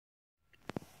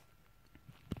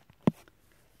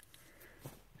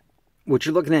What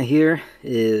you're looking at here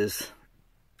is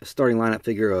a starting lineup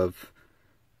figure of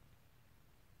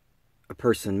a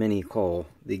person many call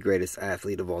the greatest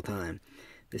athlete of all time.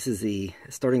 This is the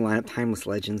starting lineup, Timeless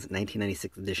Legends,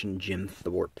 1996 edition, Jim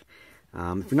Thorpe.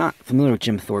 If you're not familiar with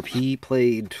Jim Thorpe, he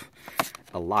played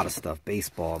a lot of stuff,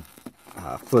 baseball,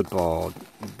 football,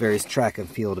 various track and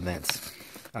field events.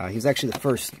 He was actually the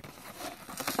first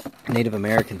Native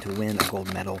American to win a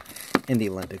gold medal in the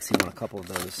Olympics. He won a couple of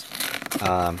those.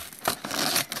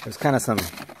 There's kind of some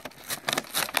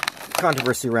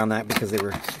controversy around that because they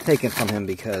were taken from him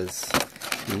because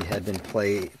he had been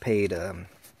paid a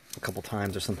couple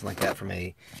times or something like that from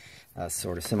a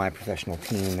sort of semi-professional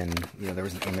team, and there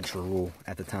was an amateur rule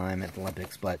at the time at the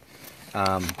Olympics. But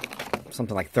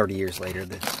something like 30 years later,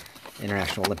 the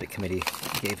International Olympic Committee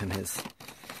gave him his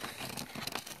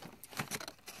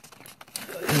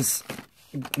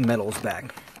medals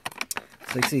back.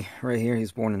 So you see right here, he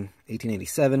was born in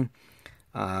 1887.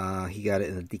 He got it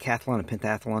in the decathlon and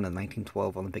pentathlon in the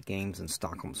 1912 Olympic Games in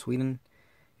Stockholm, Sweden.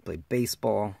 He played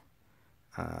baseball.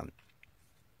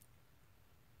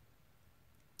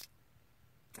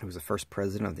 He was the first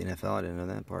president of the NFL. I didn't know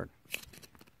that part.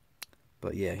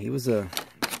 But yeah, he was a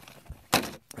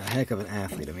heck of an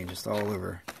athlete. I mean, just all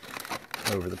over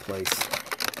the place.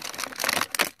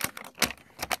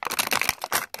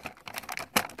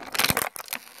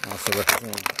 Also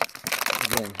representing,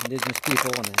 again, indigenous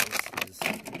people and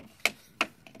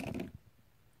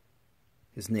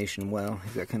his nation well.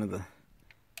 He's got kind of a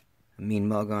mean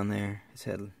mug on there. His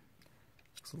head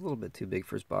looks a little bit too big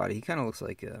for his body. He kind of looks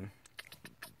like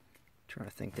trying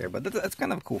to think there, but that's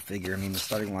kind of a cool figure. I mean, the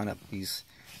starting lineup, these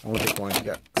Olympic ones, you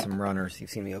got some runners.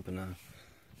 You've seen me open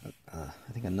I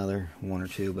think another one or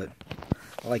two, but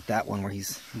I like that one where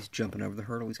he's jumping over the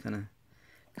hurdle. He's kind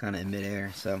of in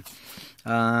midair. So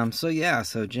yeah,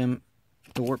 so Jim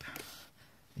Thorpe,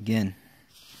 again,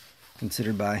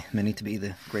 considered by many to be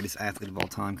the greatest athlete of all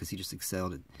time because he just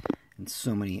excelled in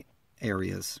so many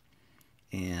areas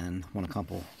and won a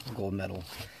couple gold medals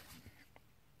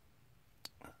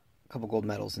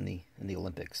in the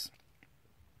Olympics.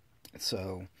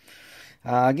 So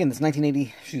again, this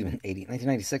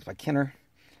 1996 by Kenner.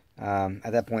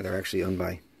 At that point, they're actually owned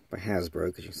by Hasbro,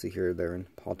 because you can see here they're in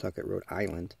Pawtucket, Rhode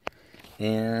Island.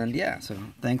 And yeah, so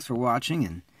thanks for watching.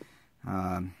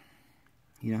 And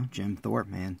Jim Thorpe,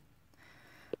 man,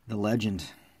 the legend.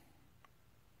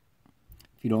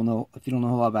 If you don't know a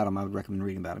whole lot about him, I would recommend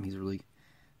reading about him. He's a really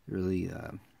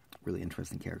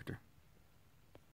interesting character.